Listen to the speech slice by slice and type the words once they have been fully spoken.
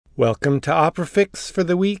Welcome to Opera Fix for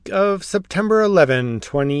the week of September 11,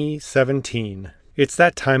 2017. It's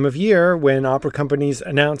that time of year when opera companies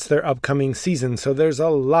announce their upcoming season, so there's a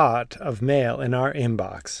lot of mail in our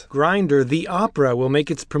inbox. Grindr, the opera, will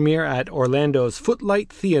make its premiere at Orlando's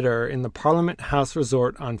Footlight Theater in the Parliament House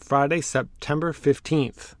Resort on Friday, September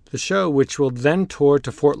 15th. The show, which will then tour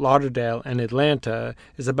to Fort Lauderdale and Atlanta,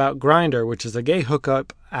 is about Grindr, which is a gay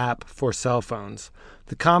hookup app for cell phones.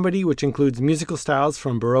 The comedy, which includes musical styles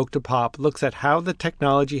from Baroque to pop, looks at how the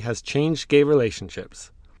technology has changed gay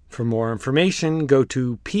relationships. For more information, go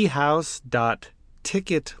to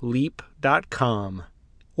phouse.ticketleap.com.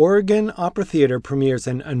 Oregon Opera Theater premieres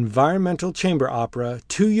an environmental chamber opera,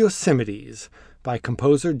 Two Yosemites, by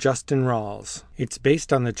composer Justin Rawls. It's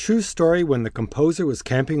based on the true story when the composer was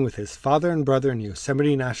camping with his father and brother in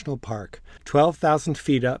Yosemite National Park, 12,000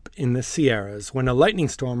 feet up in the Sierras, when a lightning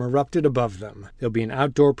storm erupted above them. There'll be an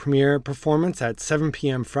outdoor premiere performance at 7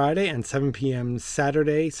 p.m. Friday and 7 p.m.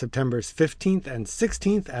 Saturday, September 15th and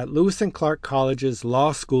 16th at Lewis and Clark College's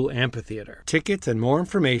Law School Amphitheater. Tickets and more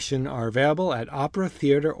information are available at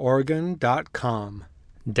operatheateroregon.com.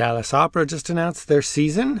 Dallas Opera just announced their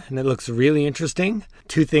season, and it looks really interesting.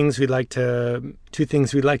 Two things we'd like to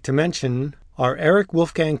mention are Erich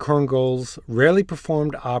Wolfgang Korngold's rarely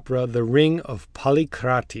performed opera, The Ring of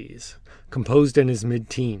Polykrates, composed in his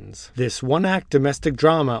mid-teens. This one-act domestic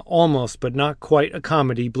drama, almost but not quite a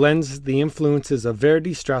comedy, blends the influences of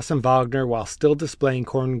Verdi, Strauss, and Wagner while still displaying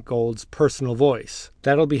Korngold's personal voice.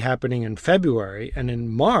 That'll be happening in February, and in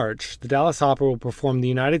March, the Dallas Opera will perform the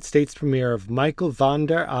United States premiere of Michael van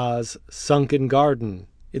der Aa's Sunken Garden.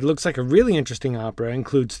 It looks like a really interesting opera. It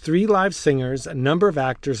includes 3 live singers, a number of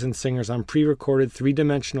actors and singers on pre-recorded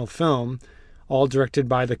 3-dimensional film, all directed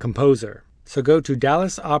by the composer. So go to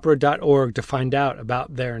dallasopera.org to find out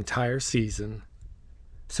about their entire season.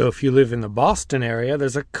 So if you live in the Boston area,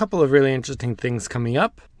 there's a couple of really interesting things coming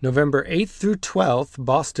up. November 8th through 12th,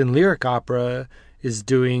 Boston Lyric Opera is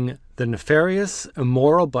doing The Nefarious,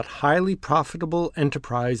 Immoral but Highly Profitable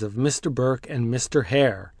Enterprise of Mr. Burke and Mr.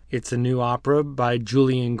 Hare. It's a new opera by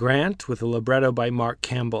Julian Grant with a libretto by Mark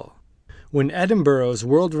Campbell. When Edinburgh's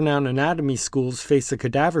world-renowned anatomy schools face a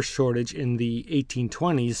cadaver shortage in the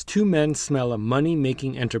 1820s, 2 men smell a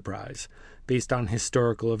money-making enterprise. Based on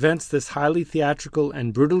historical events, this highly theatrical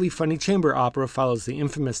and brutally funny chamber opera follows the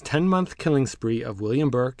infamous 10-month killing spree of William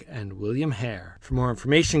Burke and William Hare. For more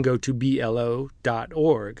information, go to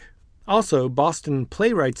blo.org. Also, Boston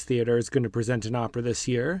Playwrights Theater is going to present an opera this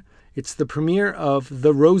year. It's the premiere of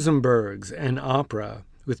The Rosenbergs, an opera,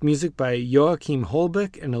 with music by Joachim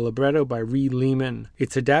Holbeck and a libretto by Ree Lehman.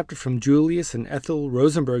 It's adapted from Julius and Ethel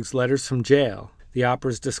Rosenberg's letters from jail. The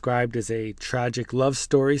opera is described as a tragic love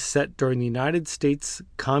story set during the United States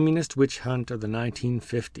communist witch hunt of the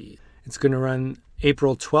 1950s. It's going to run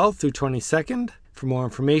April 12th through 22nd. For more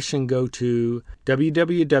information, go to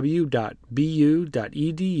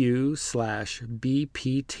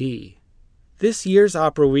www.bu.edu/bpt. This year's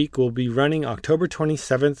Opera Week will be running October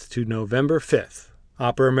 27th to November 5th.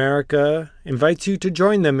 Opera America invites you to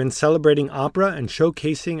join them in celebrating opera and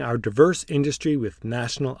showcasing our diverse industry with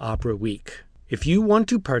National Opera Week. If you want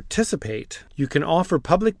to participate, you can offer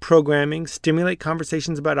public programming, stimulate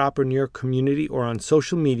conversations about opera in your community or on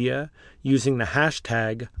social media using the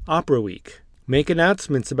hashtag Opera Week. Make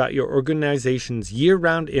announcements about your organization's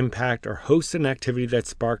year-round impact or host an activity that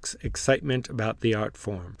sparks excitement about the art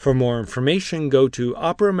form. For more information, go to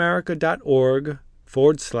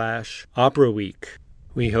operaamerica.org/Opera Week.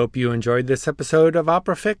 We hope you enjoyed this episode of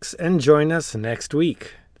Opera Fix and join us next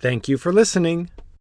week. Thank you for listening.